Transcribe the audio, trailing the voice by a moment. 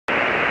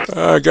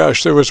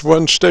Gosh, there was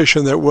one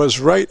station that was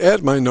right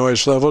at my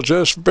noise level,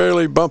 just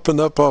barely bumping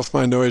up off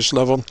my noise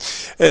level.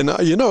 And,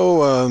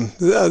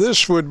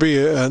 this would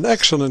be an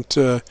excellent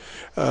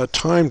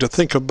time to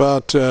think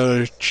about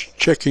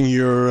checking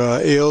your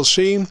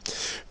ALC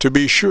to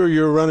be sure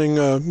you're running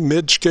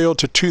mid-scale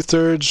to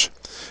 2/3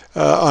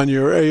 on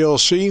your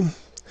ALC.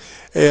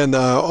 And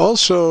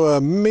also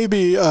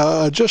maybe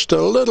just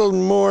a little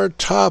more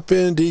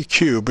top-end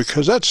EQ,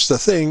 because that's the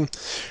thing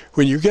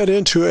when you get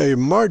into a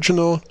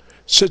marginal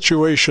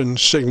situation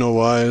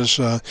signal-wise.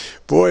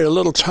 Boy, a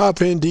little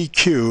top-end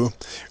EQ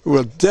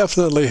will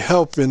definitely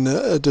help in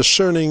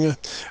discerning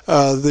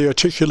the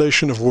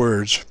articulation of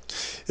words.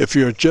 If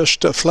you're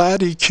just a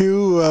flat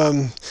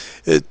EQ,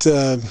 it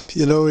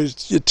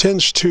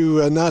tends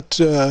to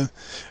not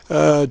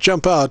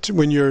jump out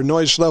when your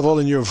noise level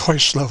and your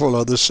voice level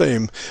are the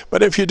same.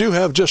 But if you do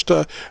have just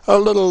a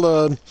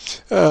little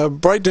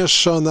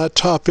brightness on that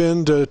top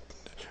end,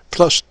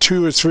 plus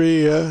 2 or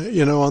 3,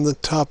 on the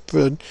top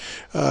in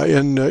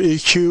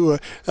EQ,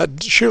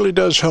 that surely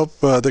does help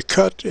the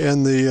cut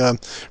and the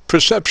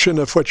perception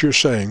of what you're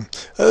saying.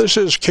 This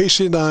is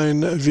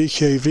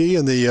KC9VKV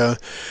in the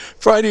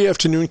Friday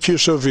afternoon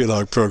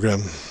Qso-Vlog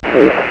program.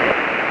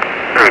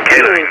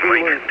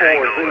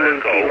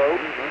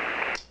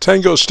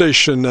 Tango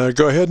station,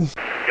 go ahead.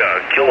 Yeah,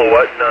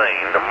 Kilowatt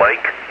 9, the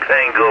Mike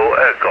Tango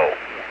Echo.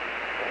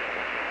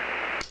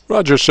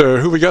 Roger, sir.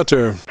 Who we got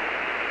there?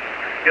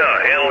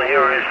 Yeah, Hal,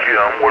 here is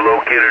Jim. We're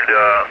located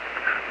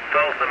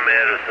south of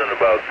Madison,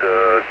 about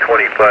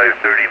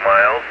 25-30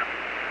 miles.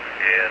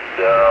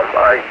 And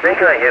I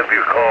think I have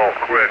your call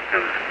correct. It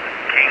was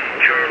King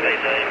Charlie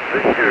 9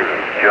 Victor,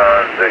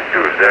 John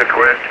Victor. Is that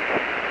correct?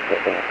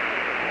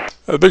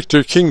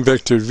 Victor, King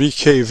Victor,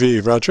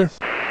 VKV. Roger.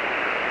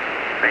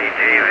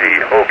 VKV.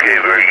 Okay,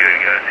 very good.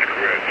 Got you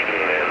correct.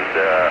 And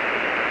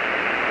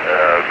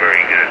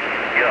very good.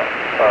 Yeah.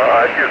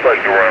 I'd just like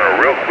to run a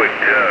real quick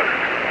test.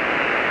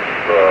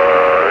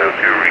 If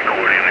you're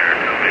recording there,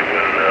 tell me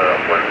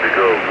when to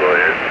go. Go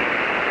ahead.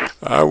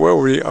 Well,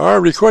 we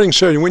are recording,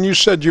 sir. When you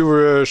said you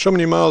were so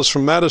many miles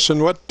from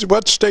Madison,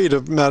 what state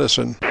of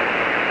Madison?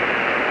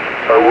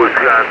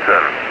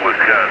 Wisconsin.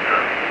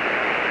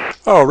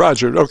 Oh,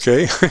 Roger.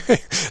 Okay.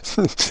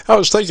 I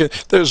was thinking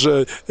there's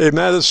a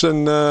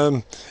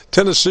Madison,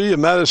 Tennessee, a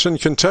Madison,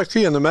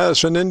 Kentucky, and a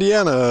Madison,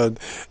 Indiana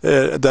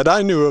that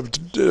I knew of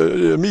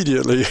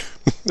immediately.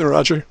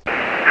 Roger.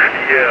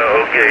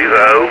 Yeah, okay.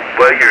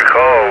 By your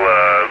call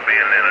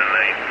being in a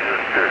night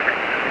district,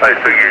 I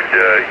figured,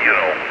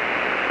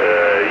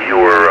 you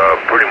were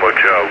pretty much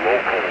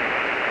local.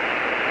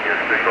 Your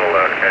signal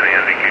kind of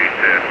indicates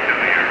that to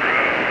your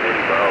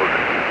inbound.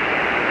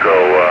 So,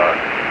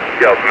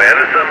 yeah,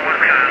 Madison,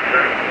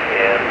 Wisconsin.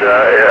 And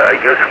I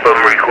guess if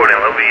I'm recording,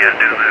 let me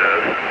do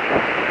this.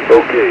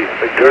 Okay,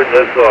 I turn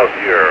this off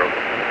here.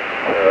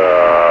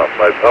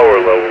 My power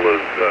level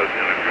is going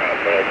to drop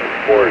back and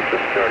forth. I'm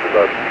concerned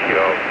about the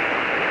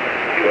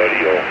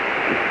audio,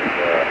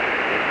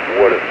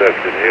 what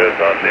effect it has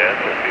on that.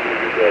 Let me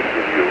look at that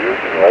for the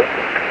original.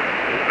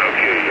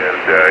 Okay, and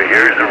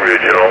here's the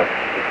original.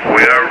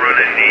 We are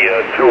running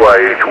the 2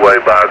 IHY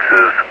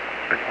boxes,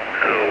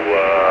 so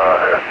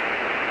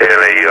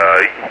and a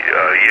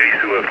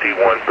Yaesu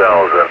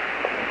FT1000.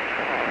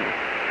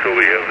 So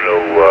we have no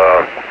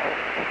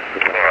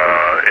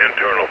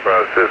internal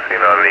processing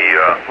on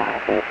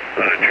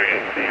the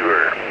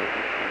transceiver.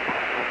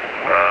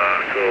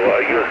 So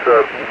I guess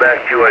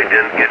back to you, I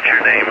didn't get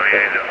your name. I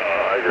had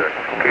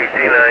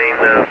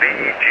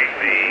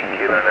KC9VKV,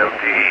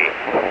 K9MTE.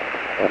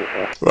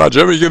 Roger,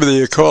 let me give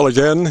you the call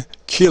again.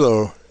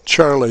 Kilo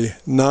Charlie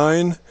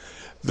 9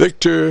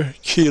 Victor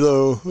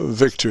Kilo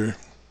Victor.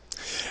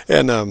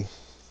 And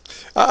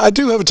I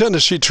do have a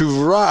tendency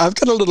to I've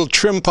got a little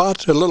trim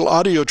pot, a little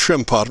audio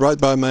trim pot right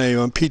by my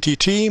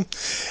PTT,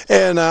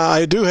 and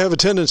I do have a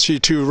tendency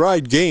to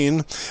ride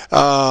gain,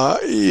 try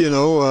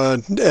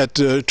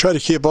to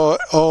keep all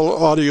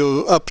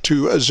audio up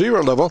to a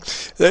 0 level.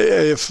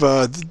 If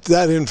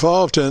that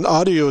involved an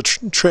audio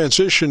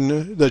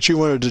transition that you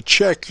wanted to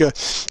check,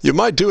 you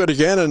might do it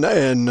again, and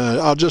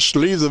I'll just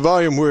leave the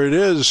volume where it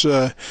is,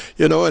 and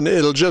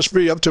it'll just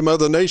be up to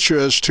Mother Nature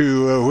as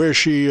to where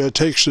she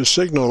takes the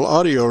signal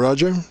audio,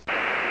 Roger.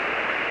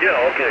 Yeah,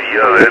 okay,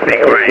 yeah, that'd be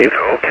great.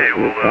 Okay,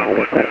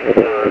 well, this is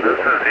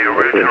the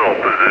original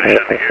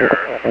position here,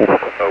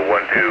 1,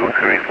 2,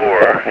 3,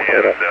 4,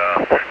 and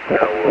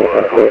now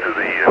we'll go to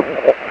the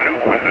new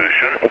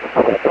position.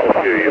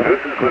 Okay, this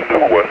is the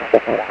new one,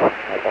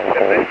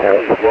 and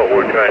basically what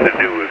we're trying to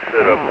do is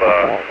set up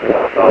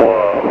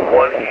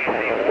one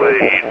easy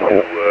way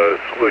to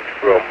switch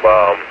from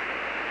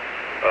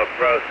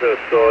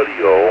processed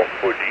audio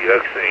for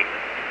DXing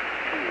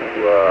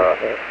to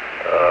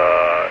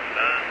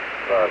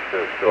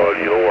non-processed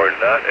audio, or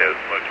not as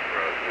much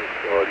processed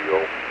audio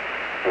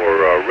for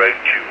reg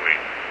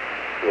chewing.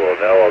 So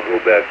now I'll go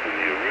back to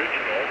the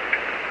original.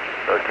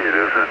 Okay,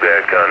 this is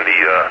back on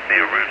the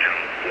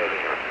original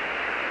setting.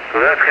 So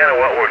that's kind of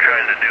what we're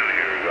trying to do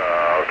here.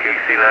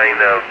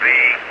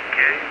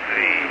 KC9VKV.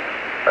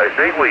 I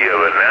think we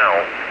have it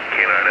now.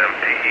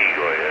 K9MTE,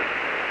 go ahead.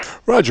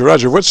 Roger,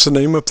 Roger. What's the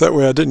name up that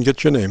way? I didn't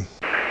get your name.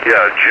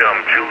 Yeah,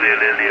 Jim,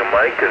 Juliet India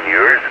Mike, and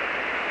yours?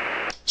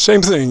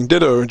 Same thing,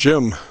 ditto,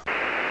 Jim. Okay,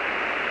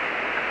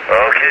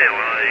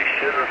 well, you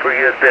shouldn't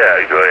forget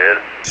that. Go ahead.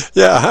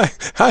 Yeah,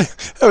 I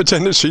have a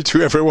tendency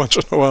to every once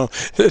in a while.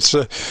 It's,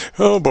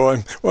 oh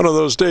boy, one of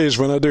those days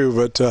when I do.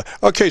 But,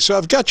 okay, so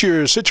I've got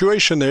your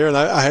situation there, and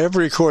I have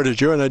recorded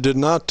you, and I did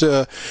not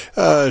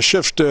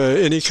shift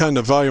any kind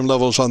of volume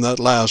levels on that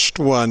last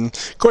one.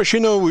 Of course, you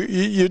know,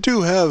 you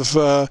do have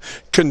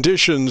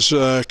conditions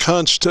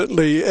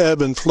constantly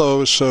ebb and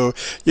flow, so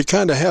you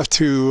kind of have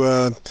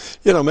to,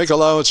 you know, make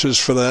allowances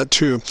for that,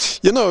 too.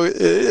 You know,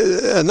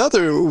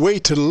 another way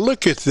to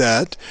look at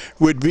that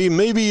would be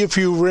maybe if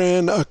you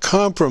ran a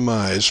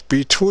compromise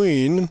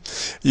between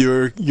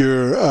your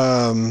you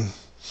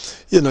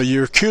know,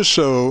 your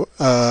Qso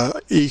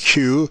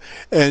EQ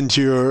and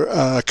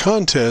your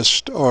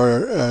contest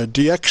or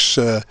DX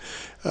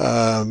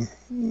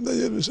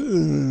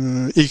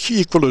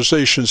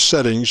equalization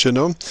settings, you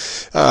know.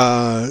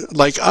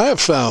 Like I have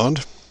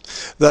found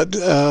that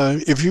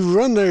if you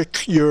run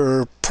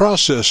your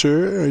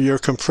processor, your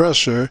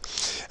compressor,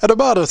 at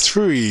about a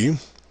 3,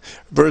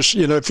 versus,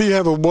 you know, if you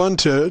have a 1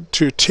 to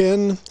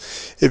 10,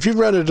 if you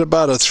run it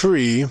about a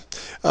 3,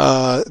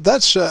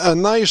 that's a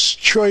nice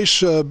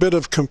choice bit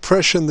of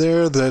compression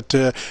there that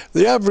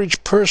the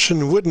average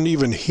person wouldn't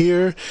even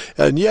hear,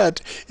 and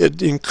yet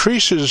it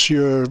increases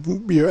your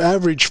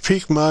average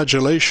peak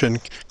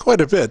modulation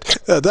quite a bit.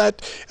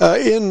 That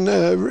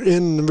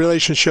in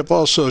relationship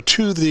also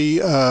to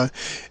the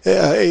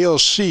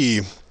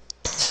ALC.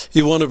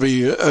 You want to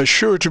be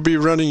sure to be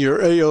running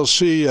your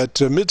ALC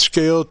at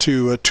mid-scale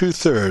to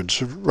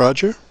 2/3.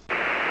 Roger?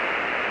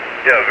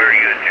 Yeah, very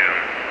good, Jim.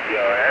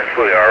 Yeah,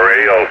 actually, our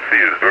ALC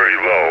is very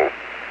low.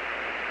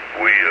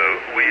 We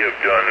have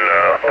done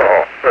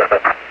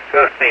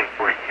testing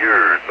for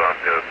years on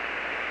this.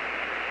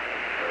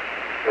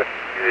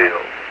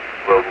 Scale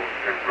level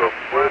real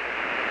quick.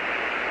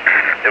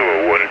 And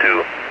we're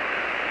 1-2.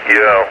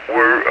 Yeah,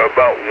 we're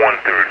about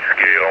 1/3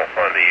 scale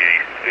on the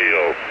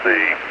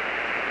ALC.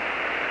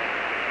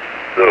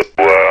 So,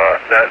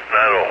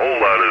 not a whole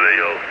lot of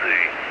ALC.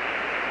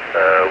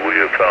 We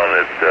have found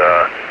that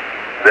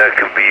that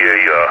can be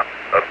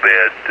a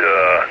bad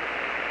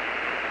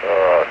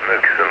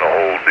mix in the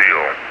whole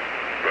deal,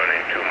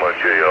 running too much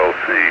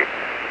ALC.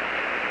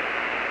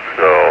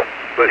 So,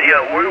 but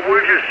yeah,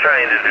 we're just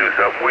trying to do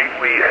something.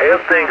 We have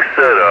things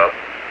set up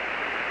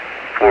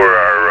for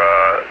our,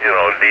 you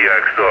know,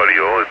 DX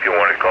audio, if you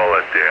want to call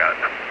it that.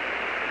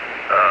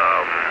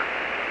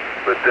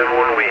 But then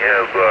when we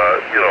have,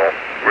 you know,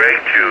 reg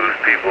chews,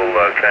 people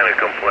kind of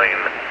complain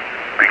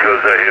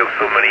because I have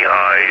so many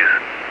highs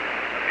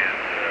and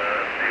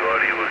the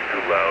audio is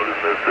too loud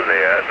and this and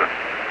that.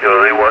 You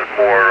know, they want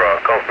more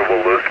comfortable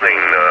listening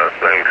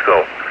things.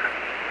 So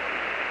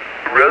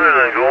rather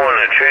than going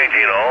and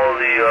changing all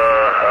the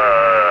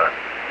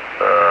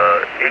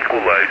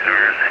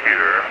equalizers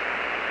here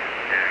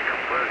and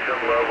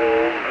compression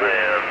levels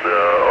and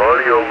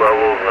audio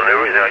levels and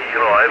everything,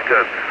 you know, I've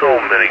got so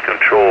many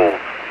controls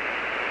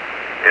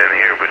in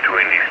here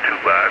between these two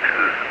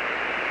boxes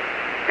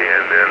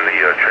and then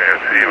the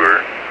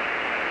transceiver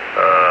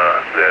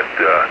that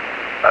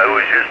I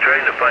was just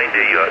trying to find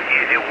a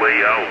easy way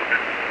out,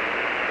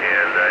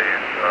 and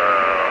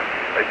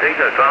I think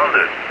I found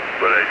it,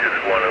 but I just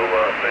want to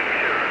make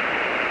sure.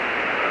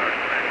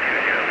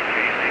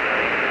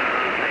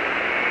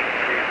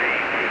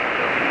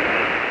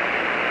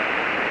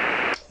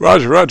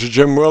 Roger, Roger,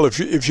 Jim. Well,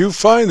 if you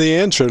find the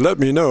answer, let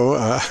me know.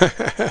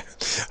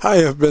 I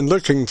have been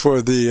looking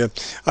for the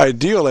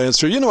ideal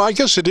answer. You know, I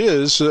guess it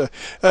is.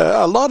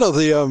 A lot of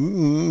the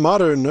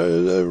modern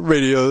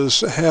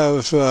radios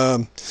have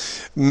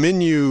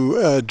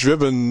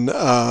menu-driven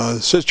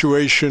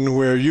situation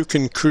where you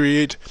can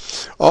create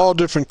all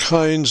different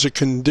kinds of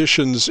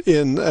conditions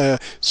in,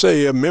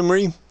 say, a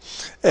memory,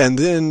 and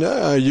then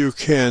you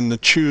can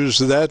choose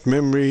that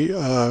memory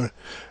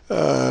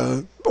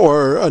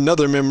or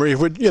another memory,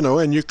 would, you know,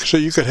 and so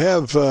you could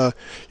have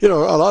you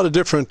know, a lot of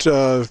different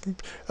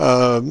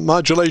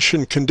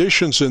modulation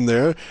conditions in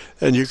there,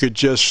 and you could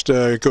just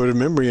go to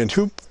memory and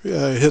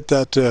hit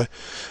that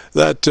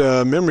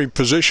memory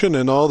position,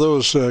 and all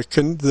those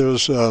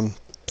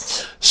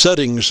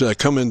settings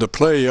come into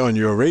play on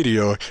your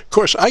radio. Of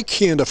course, I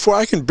can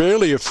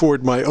barely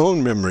afford my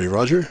own memory,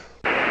 Roger.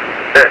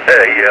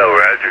 Yeah,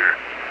 Roger,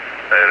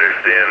 I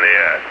understand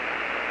that.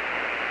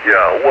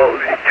 Yeah, well,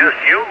 just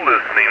you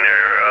listening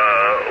there,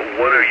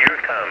 what are your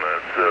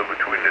comments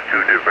between the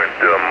two different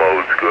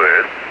modes? Go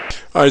ahead.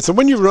 All right, so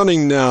when you're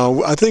running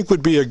now, I think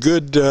would be a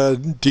good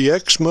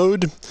DX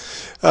mode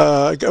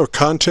or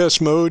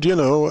contest mode. You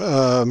know,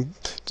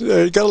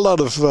 got a lot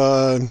of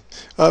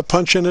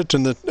punch in it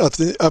in the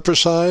upper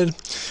side,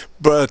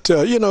 but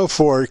you know,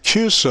 for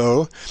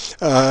Qso,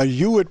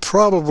 you would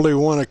probably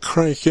want to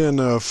crank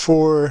in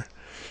 4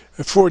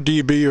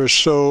 dB or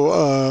so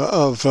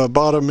of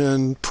bottom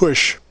end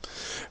push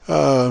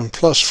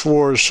 +4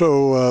 or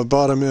so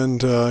bottom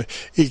end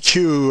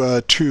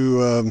EQ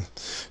to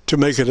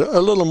make it a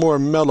little more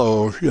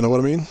mellow. You know what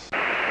I mean?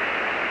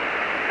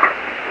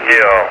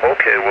 Yeah.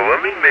 Okay. Well,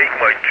 let me make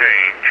my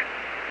change.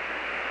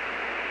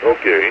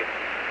 Okay.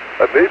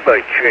 I made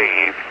my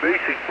change.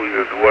 Basically,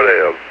 is what I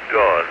have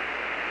done.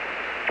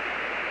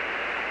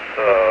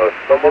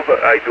 Some of it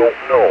I don't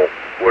know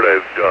what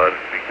I've done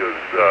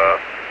because, well,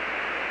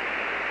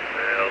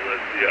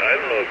 let's see. I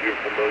don't know if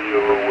you're familiar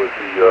with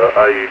the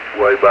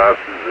IHY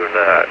boxes or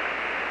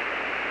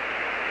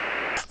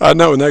not.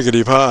 No,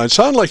 negative. It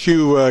sounded like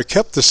you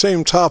kept the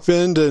same top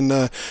end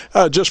and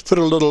just put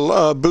a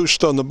little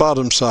boost on the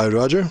bottom side,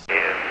 Roger. And it's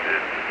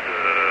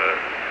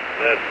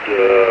not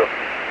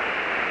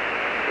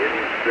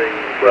anything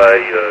by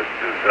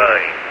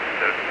design,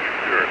 that's for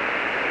sure.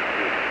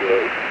 It's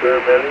just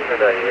experimenting,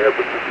 and I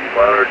happen to be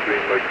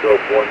monitoring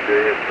myself one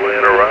day and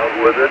playing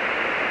around with it.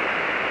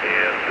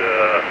 And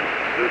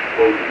this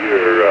mode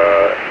here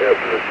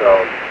happened to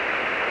sound,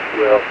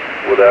 well,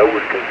 what I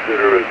would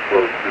consider as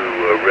close to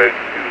Reg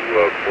 2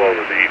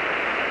 quality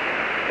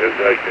as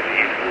I can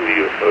easily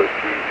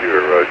achieve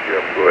here.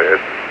 Jim, go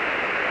ahead.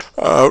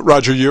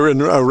 Roger, you're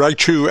in Reg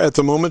 2 at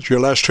the moment. Your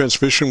last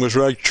transmission was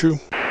Reg 2?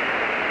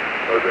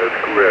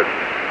 That's correct.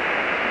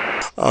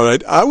 All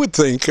right. I would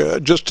think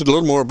just a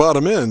little more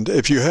bottom end,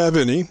 if you have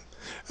any,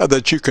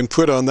 that you can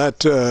put on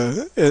that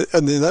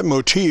and then that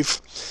motif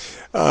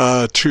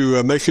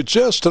to make it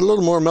just a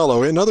little more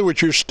mellow. In other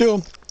words, you're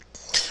still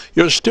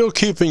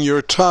keeping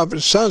your top.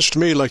 It sounds to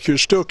me like you're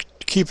still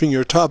keeping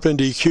your top end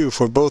EQ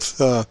for both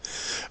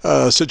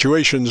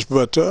situations,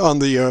 but on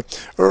the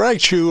Reg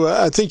 2,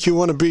 I think you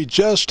want to be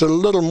just a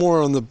little more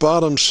on the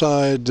bottom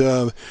side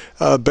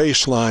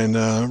bass line.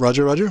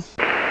 Roger.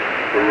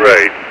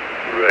 Right.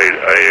 I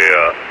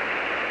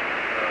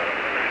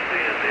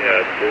understand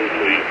that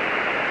totally.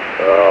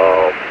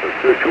 The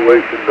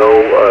situation,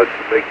 though,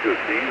 to make this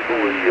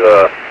easily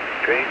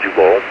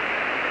changeable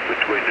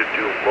between the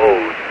two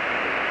modes,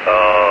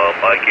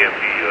 I can't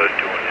be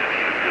doing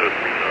any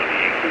adjusting on the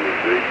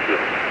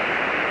equalization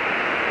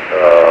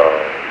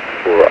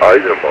for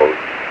either mode.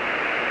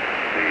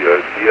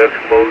 The DX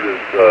mode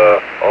is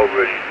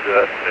already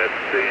set, and that's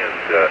staying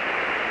set.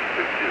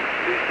 It's just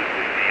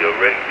basically the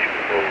Reg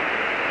 2 mode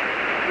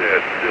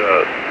that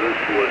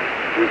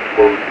this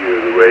mode here,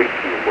 the Reg 2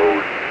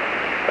 mode,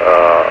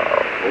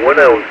 when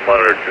I was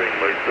monitoring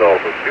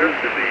myself, appears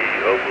to be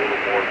a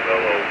little more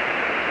mellow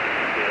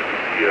than the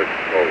DX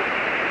mode.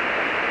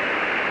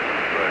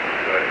 But,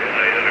 and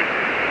I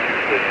understand what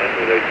you're saying,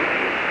 that I could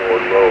use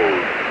more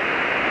lows.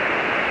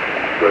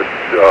 But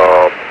to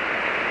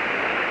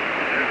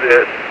do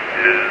that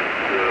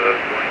is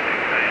going to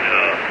kind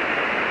of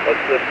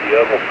upset the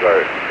apple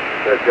cart.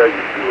 In fact, I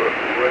can do it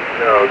right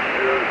now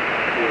just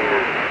for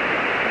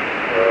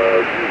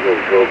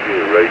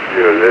okay, right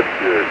there. That's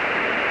good.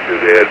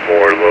 Should add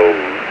more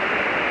lows.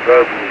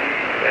 Probably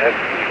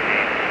actually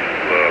need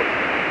to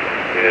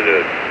add a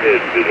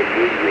bit of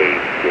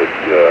mid-range, but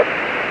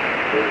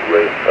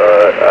mid-range,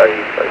 I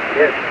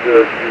can't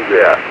do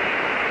that.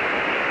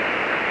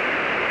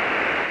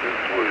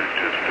 This was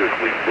just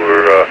strictly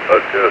for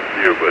a test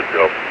here, but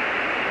no,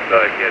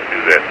 I can't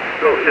do that.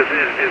 So if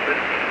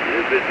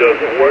it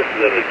doesn't work,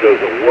 then it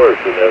doesn't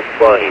work, and that's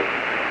fine.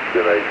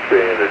 Then I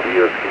stay in a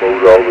DX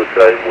mode all the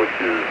time, which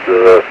is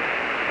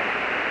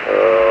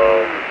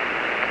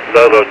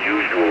not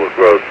unusual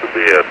across the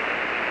band.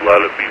 A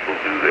lot of people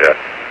do that.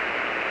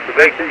 So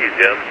back to you,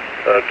 Jim.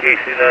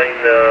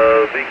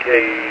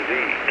 KC9VKV,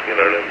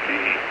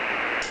 KC9MTE.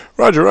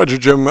 Roger,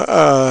 Jim.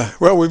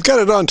 Well, we've got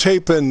it on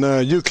tape, and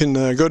you can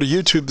go to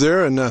YouTube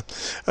there and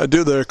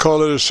do the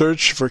call it a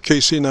search for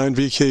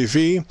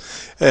KC9VKV.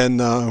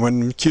 And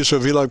when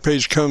Qso-Vlog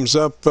page comes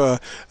up,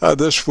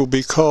 this will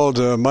be called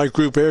My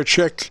Group Air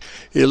Check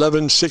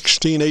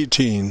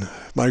 11-16-18.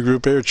 My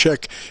Group Air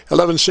Check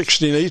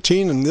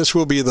 11-16-18, and this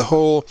will be the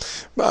whole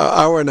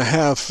hour and a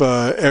half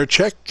air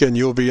check, and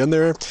you'll be in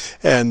there,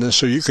 and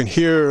so you can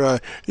hear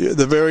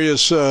the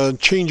various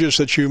changes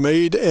that you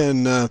made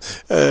and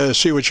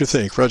see what you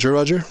think. Roger.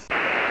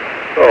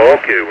 Oh,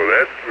 okay. Well,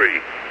 that's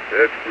great.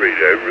 That's great.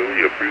 I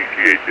really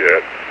appreciate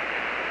that.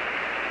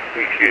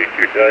 Appreciate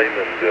your time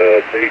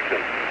and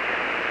patience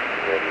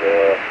and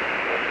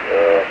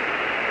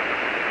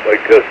my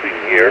testing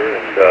here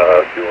and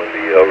doing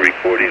the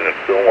recording and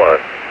so on.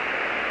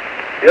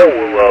 Yeah,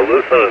 we'll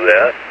listen to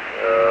that.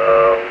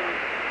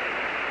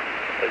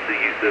 I think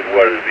you said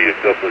what, it'd be a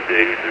couple of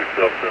days or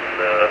something.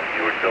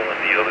 You were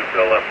telling the other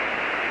fella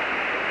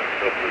a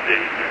couple of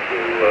days or so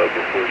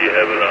before you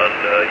have it on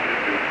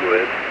YouTube. Go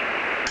ahead.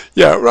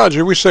 Yeah,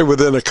 Roger, we say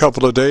within a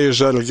couple of days.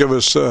 That'll give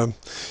us, I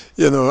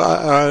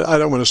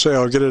don't want to say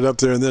I'll get it up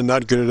there and then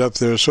not get it up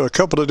there. So a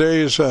couple of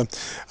days,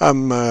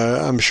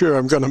 I'm sure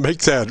I'm going to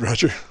make that,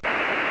 Roger.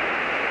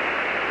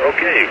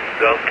 Okay,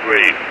 sounds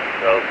great.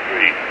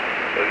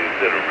 Like I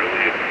said, I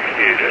really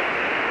appreciate it.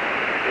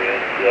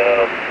 And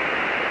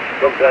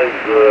sometimes,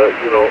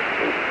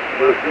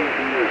 listening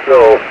to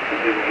yourself, you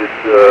can get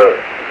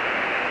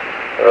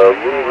a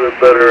little bit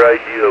better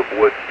idea of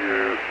what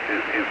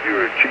if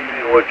you're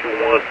achieving what you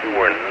want to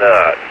or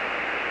not.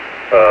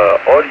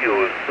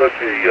 Audio is such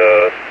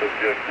a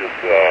subjective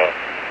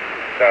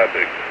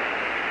topic,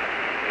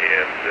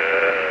 and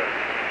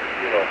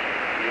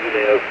you can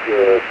ask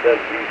 10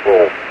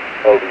 people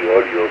how the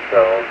audio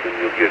sounds, and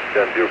you'll get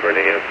 10 different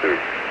answers.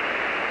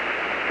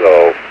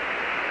 So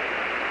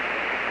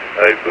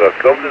I've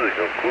come to the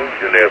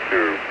conclusion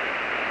after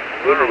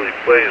literally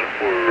playing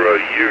for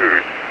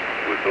years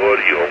with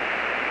audio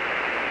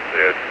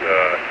that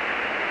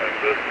I'm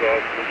best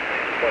off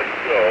listening to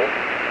myself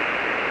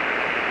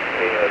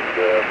and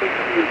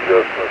making the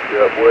adjustments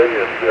that way.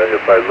 And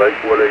if I like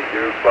what I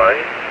hear,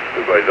 fine.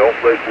 If I don't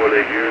like what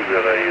I hear,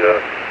 then I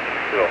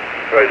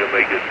try to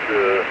make it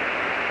to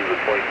the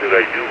point that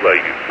I do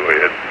like it. Go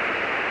ahead.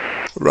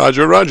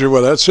 Roger, Roger.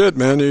 Well, that's it,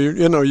 man.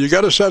 You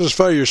got to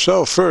satisfy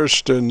yourself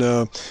first, and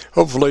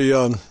hopefully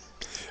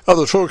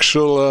other folks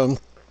will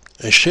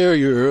share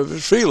your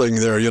feeling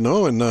there,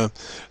 and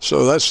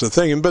so that's the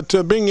thing. But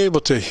being able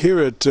to hear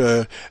it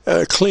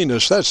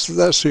cleanest, that's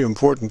the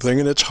important thing,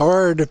 and it's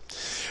hard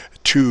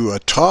to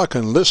talk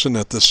and listen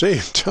at the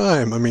same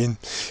time. I mean,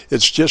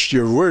 it's just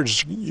your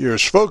words, your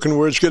spoken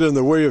words get in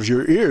the way of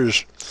your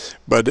ears.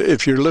 But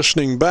if you're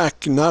listening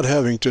back, not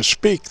having to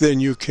speak, then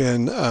you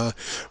can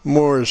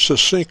more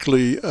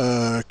succinctly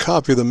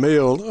copy the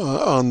mail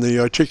on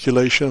the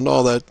articulation and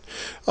all that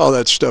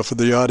stuff with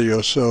the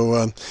audio.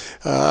 So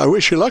I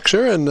wish you luck,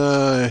 sir, and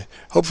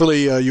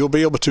hopefully you'll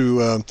be able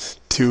to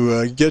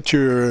get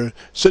your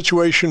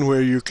situation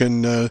where you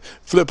can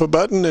flip a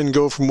button and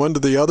go from one to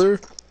the other,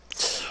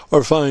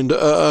 or find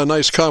a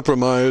nice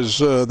compromise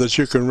that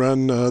you can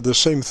run the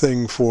same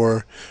thing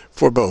for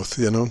both,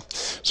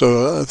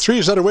 So 3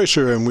 is that away,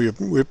 sir, and we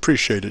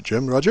appreciate it,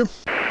 Jim. Roger?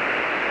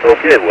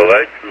 Okay, well,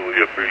 I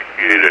truly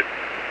appreciate it.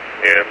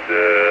 And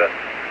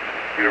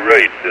you're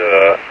right.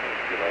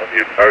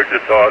 It's hard to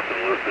talk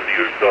and listen to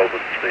yourself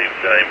at the same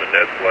time, and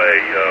that's why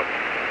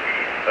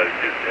I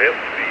just have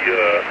to be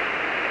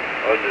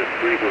on this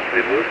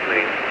frequency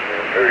listening.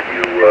 And heard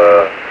you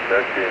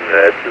mention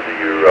that to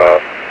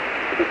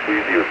the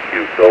previous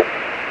Qso,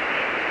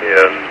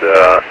 and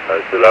I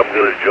said I'm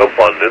going to jump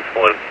on this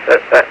one.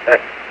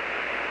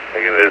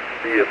 I'm going to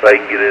see if I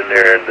can get in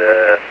there and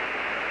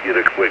get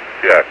a quick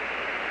check.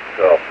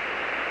 So,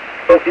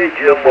 okay,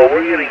 Jim. Well,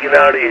 we're going to get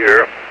out of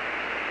here.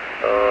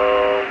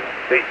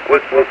 Take a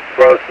quick look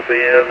across the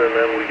band, and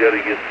then we got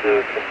to get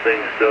some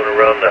things done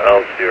around the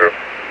house here.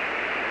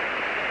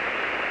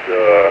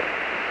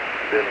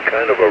 It's been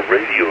kind of a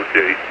radio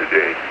day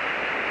today,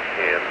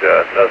 and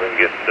nothing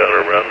getting done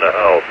around the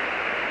house.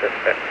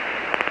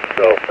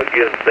 So,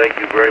 again, thank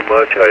you very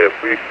much. I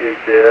appreciate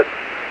that.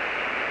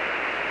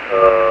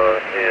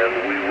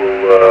 And we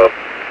will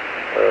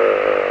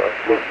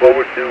look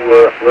forward to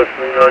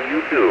listening on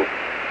YouTube.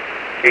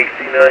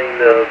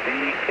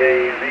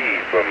 KC9VKV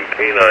from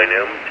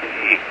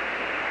K9MTE.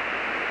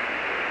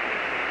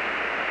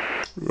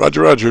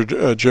 Roger, Roger.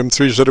 Jim,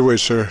 3 is that away,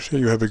 sir.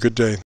 You have a good day.